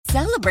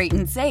Celebrate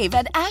and save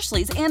at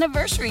Ashley's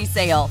Anniversary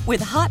Sale.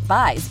 With Hot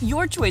Buys,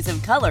 your choice of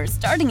colors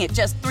starting at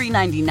just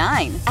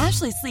 $3.99.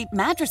 Ashley Sleep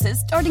mattresses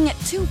starting at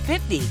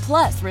 $2.50.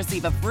 Plus,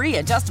 receive a free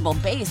adjustable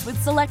base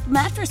with select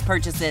mattress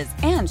purchases.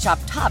 And shop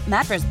top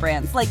mattress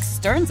brands like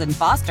Stearns &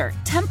 Foster,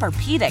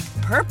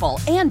 Tempur-Pedic, Purple,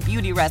 and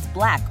Beautyrest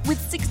Black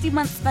with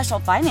 60-month special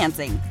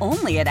financing.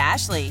 Only at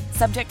Ashley.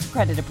 Subject to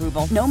credit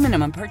approval. No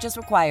minimum purchase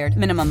required.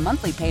 Minimum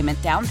monthly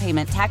payment, down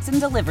payment, tax, and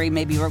delivery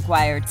may be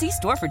required. See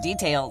store for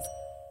details.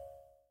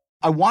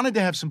 I wanted to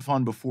have some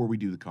fun before we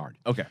do the card.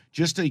 Okay.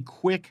 Just a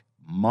quick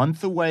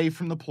month away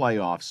from the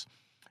playoffs,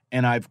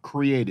 and I've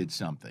created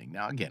something.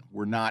 Now, again,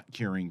 we're not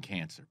curing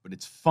cancer, but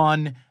it's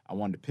fun. I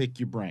wanted to pick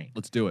your brain.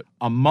 Let's do it.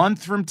 A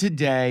month from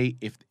today,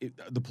 if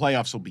the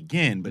playoffs will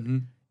begin, but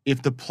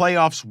if the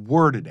playoffs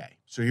were today,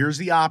 so here's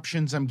the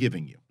options I'm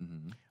giving you.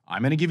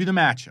 I'm going to give you the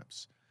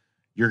matchups.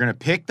 You're going to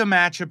pick the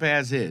matchup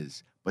as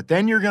is, but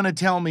then you're going to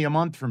tell me a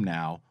month from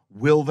now,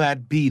 will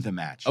that be the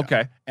matchup?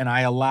 Okay. And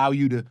I allow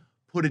you to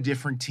put a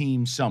different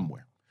team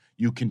somewhere.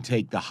 You can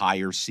take the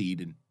higher seed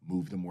and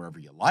move them wherever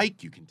you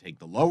like. You can take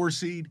the lower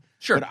seed.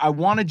 Sure. But I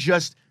want to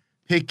just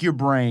pick your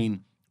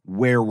brain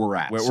where we're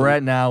at. Where we're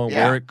at now and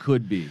where it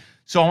could be.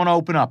 So I want to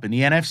open up in the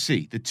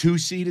NFC. The 2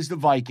 seed is the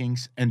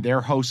Vikings, and they're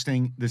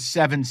hosting the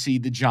 7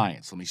 seed, the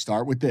Giants. Let me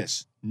start with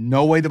this.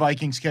 No way the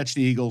Vikings catch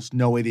the Eagles.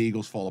 No way the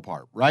Eagles fall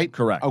apart, right?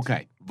 Correct.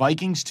 Okay.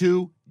 Vikings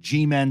 2,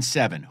 G-Men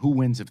 7. Who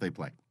wins if they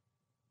play?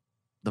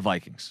 The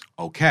Vikings.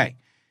 Okay.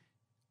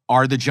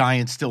 Are the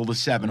Giants still the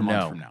 7 a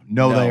month from now?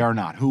 No, they are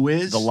not. Who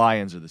is? The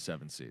Lions are the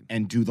 7 seed.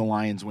 And do the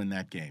Lions win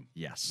that game?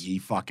 Yes. Ye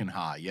fucking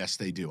high. Yes,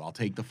 they do. I'll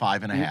take the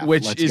 5.5.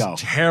 Which Let's is go.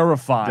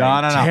 terrifying.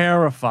 No.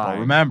 Terrifying. But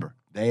remember,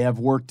 they have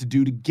work to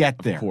do to get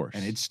there. Of course.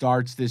 And it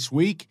starts this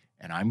week,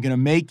 and I'm going to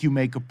make you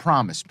make a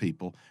promise,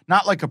 people.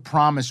 Not like a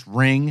promise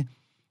ring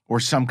or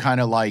some kind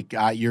of like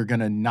you're going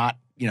to not,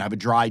 have a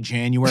dry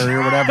January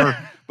or whatever,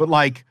 but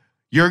like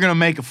you're going to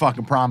make a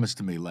fucking promise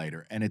to me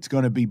later, and it's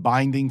going to be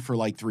binding for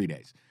like 3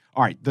 days.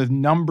 All right, the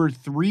number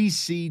 3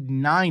 seed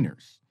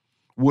Niners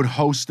would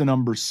host the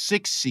number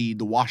 6 seed,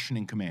 the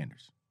Washington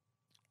Commanders.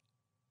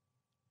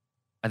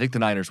 I think the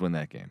Niners win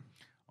that game.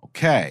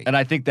 Okay. And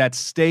I think that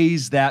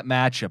stays that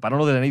matchup. I don't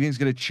know that anything's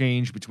going to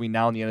change between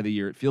now and the end of the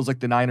year. It feels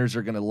like the Niners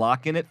are going to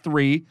lock in at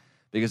 3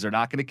 because they're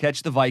not going to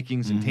catch the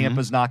Vikings and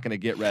Tampa's not going to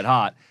get red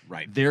hot.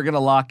 Right. They're going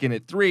to lock in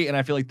at 3, and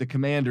I feel like the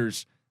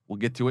Commanders, we'll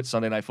get to it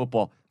Sunday Night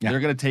Football,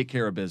 they're going to take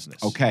care of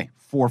business. Okay,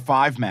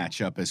 4-5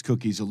 matchup, as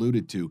Cookies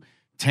alluded to.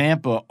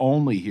 Tampa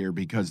only here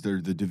because they're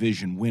the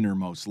division winner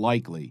most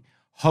likely,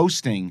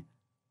 hosting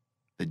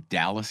the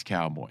Dallas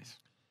Cowboys.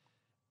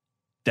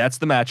 That's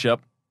the matchup,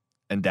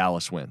 and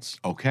Dallas wins.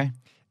 Okay.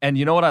 And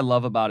you know what I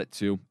love about it,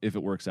 too, if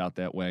it works out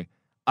that way?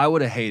 I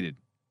would have hated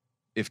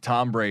if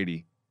Tom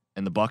Brady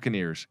and the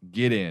Buccaneers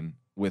get in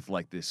with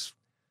like this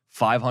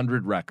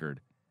 500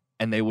 record,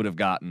 and they would have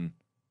gotten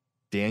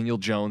Daniel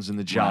Jones and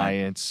the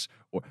Giants,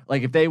 or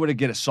like if they would have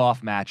get a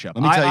soft matchup.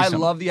 Let me tell you I something.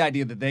 love the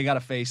idea that they got to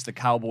face the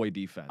Cowboy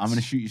defense. I'm going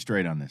to shoot you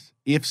straight on this.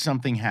 If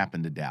something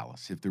happened to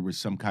Dallas, if there was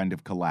some kind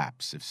of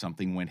collapse, if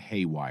something went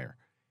haywire,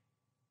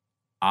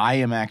 I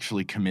am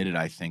actually committed,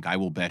 I think. I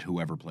will bet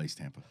whoever plays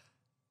Tampa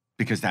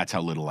because that's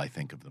how little I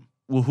think of them.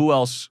 Well, who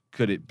else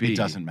could it be? It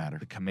doesn't matter.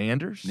 The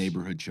Commanders?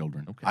 Neighborhood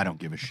children. Okay. I don't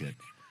give a shit.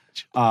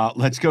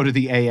 Let's go to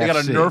the AFC. They got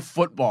a Nerf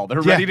football.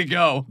 They're ready to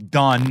go.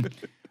 Done.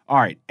 All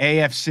right,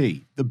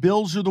 AFC. The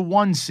Bills are the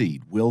 1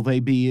 seed. Will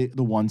they be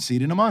the 1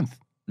 seed in a month?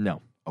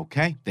 No.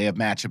 Okay. They have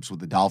matchups with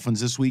the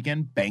Dolphins this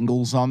weekend.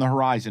 Bengals on the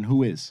horizon.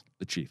 Who is?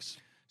 The Chiefs.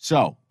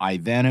 So I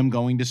then am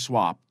going to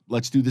swap.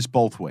 Let's do this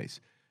both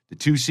ways. The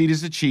 2 seed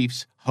is the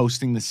Chiefs,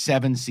 hosting the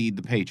 7 seed,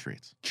 the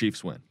Patriots.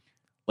 Chiefs win.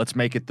 Let's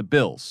make it the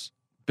Bills.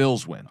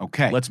 Bills win.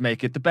 Okay. Let's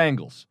make it the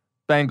Bengals.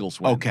 Bengals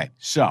win. Okay.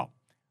 So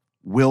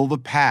will the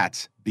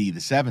Pats be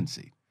the 7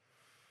 seed?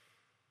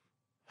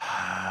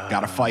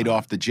 Got to fight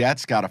off the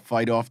Jets. Got to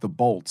fight off the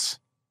Bolts.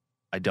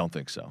 I don't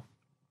think so.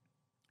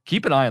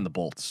 Keep an eye on the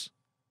Bolts.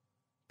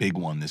 Big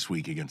one this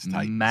week against the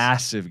Titans.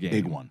 Massive game.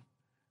 Big one.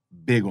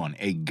 Big one.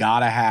 They got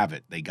to have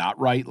it. They got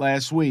right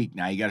last week.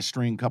 Now you got to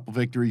string a couple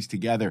victories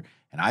together.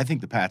 And I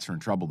think the Pats are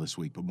in trouble this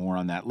week, but more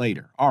on that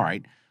later. All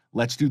right.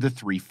 Let's do the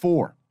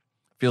 3-4.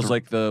 Feels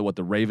like the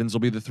Ravens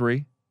will be the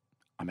 3?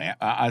 I mean,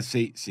 I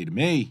see to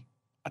me,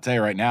 I'll tell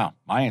you right now,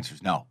 my answer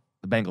is no.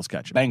 The Bengals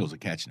catch The them. Bengals are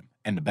catching them.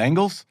 And the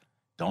Bengals,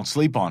 don't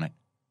sleep on it.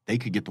 They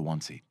could get the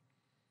 1 seed.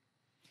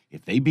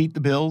 If they beat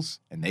the Bills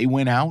and they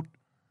win out,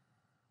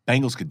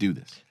 Bengals could do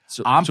this.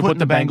 So I'm put putting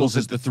the the Bengals Bengals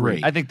as the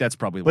 3. I think that's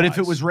probably But wise. if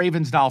it was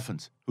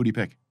Ravens-Dolphins, who do you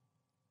pick?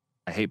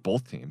 I hate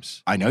both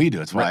teams. I know you do.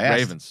 That's why I asked.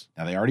 Ravens.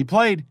 Now, they already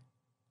played.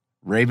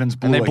 Ravens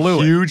blew, And they blew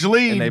a it. huge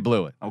lead. And they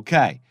blew it.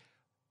 Okay.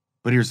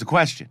 But here's the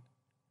question.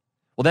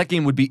 Well, that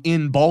game would be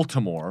in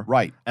Baltimore.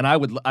 Right. And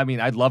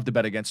I'd love to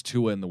bet against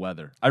Tua in the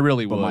weather. I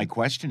really would. But my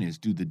question is,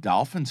 do the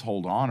Dolphins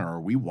hold on, or are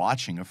we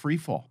watching a free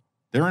fall?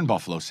 They're in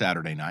Buffalo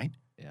Saturday night.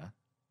 Yeah.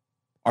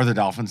 Are the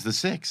Dolphins the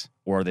 6?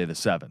 Or are they the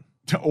 7?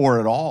 Or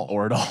at all?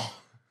 Or at all.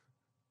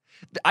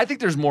 I think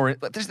there's more.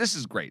 This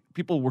is great.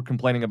 People were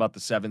complaining about the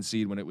 7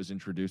 seed when it was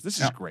introduced. This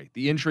is great.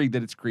 The intrigue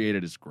that it's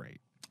created is great.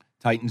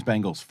 Titans,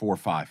 Bengals,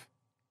 4-5.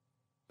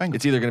 Bengals.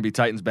 It's either going to be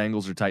Titans,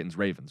 Bengals, or Titans,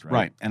 Ravens, right?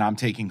 Right, and I'm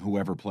taking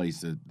whoever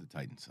plays the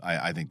Titans.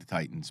 I think the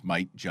Titans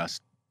might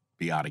just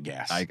be out of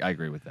gas. I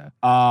agree with that.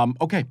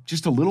 Okay,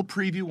 just a little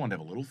preview. Want to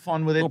have a little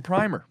fun with it. A little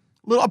primer.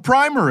 A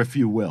primer, if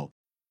you will.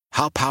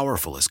 How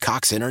powerful is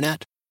Cox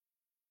Internet?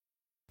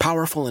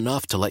 Powerful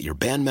enough to let your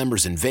band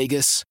members in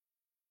Vegas,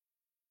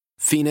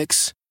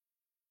 Phoenix,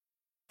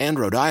 and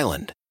Rhode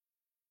Island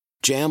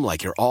jam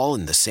like you're all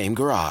in the same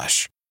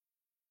garage.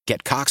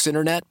 Get Cox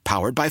Internet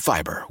powered by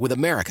fiber with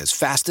America's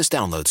fastest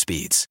download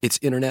speeds. It's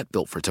internet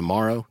built for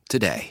tomorrow,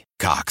 today.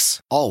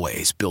 Cox,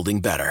 always building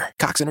better.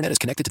 Cox Internet is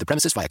connected to the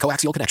premises via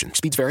coaxial connection.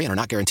 Speeds vary and are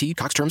not guaranteed.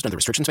 Cox terms and other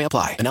restrictions may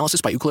apply.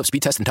 Analysis by Ookla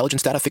Speed Test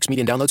Intelligence Data. Fixed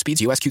median download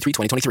speeds. US Q3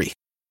 2023.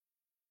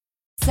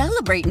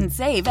 Celebrate and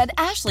save at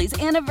Ashley's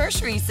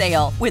Anniversary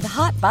Sale. With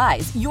Hot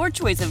Buys, your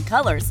choice of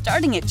colors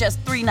starting at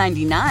just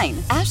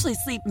 $3.99. Ashley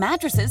Sleep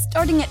mattresses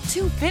starting at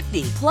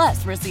 $2.50.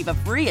 Plus, receive a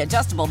free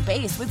adjustable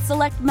base with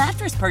select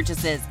mattress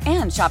purchases.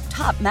 And shop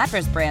top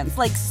mattress brands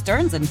like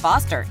Stearns &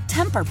 Foster,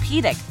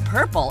 Tempur-Pedic,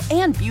 Purple,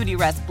 and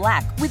Beautyrest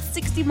Black with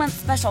 60-month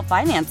special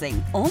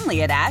financing.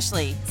 Only at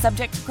Ashley.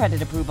 Subject to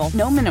credit approval.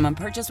 No minimum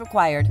purchase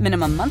required.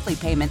 Minimum monthly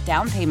payment,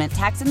 down payment,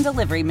 tax, and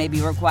delivery may be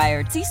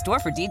required. See store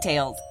for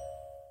details.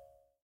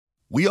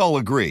 We all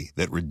agree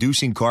that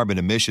reducing carbon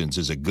emissions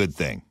is a good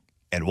thing.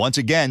 And once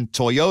again,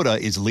 Toyota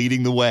is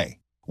leading the way.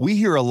 We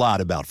hear a lot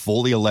about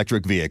fully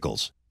electric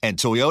vehicles, and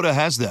Toyota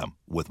has them,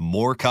 with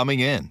more coming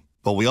in.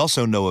 But we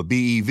also know a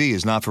BEV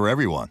is not for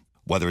everyone,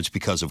 whether it's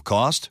because of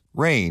cost,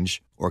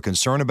 range, or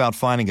concern about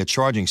finding a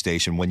charging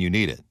station when you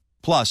need it.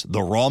 Plus,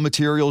 the raw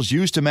materials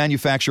used to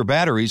manufacture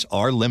batteries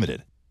are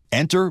limited.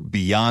 Enter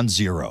Beyond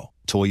Zero,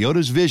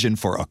 Toyota's vision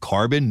for a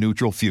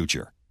carbon-neutral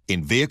future.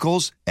 In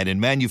vehicles and in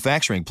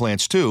manufacturing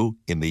plants, too,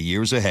 in the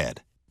years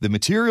ahead. The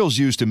materials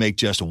used to make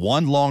just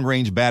one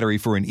long-range battery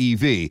for an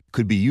EV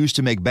could be used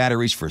to make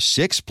batteries for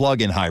 6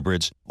 plug-in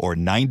hybrids or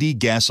 90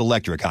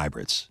 gas-electric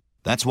hybrids.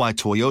 That's why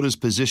Toyota's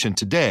position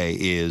today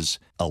is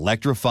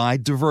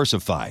electrified,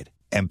 diversified,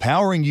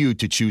 empowering you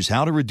to choose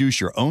how to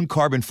reduce your own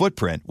carbon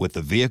footprint with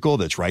the vehicle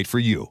that's right for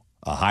you,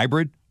 a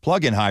hybrid,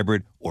 plug-in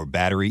hybrid, or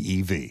battery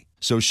EV.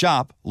 So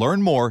shop,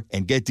 learn more,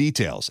 and get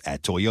details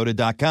at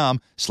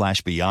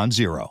toyota.com/beyond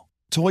zero.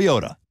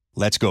 Toyota,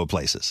 let's go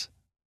places.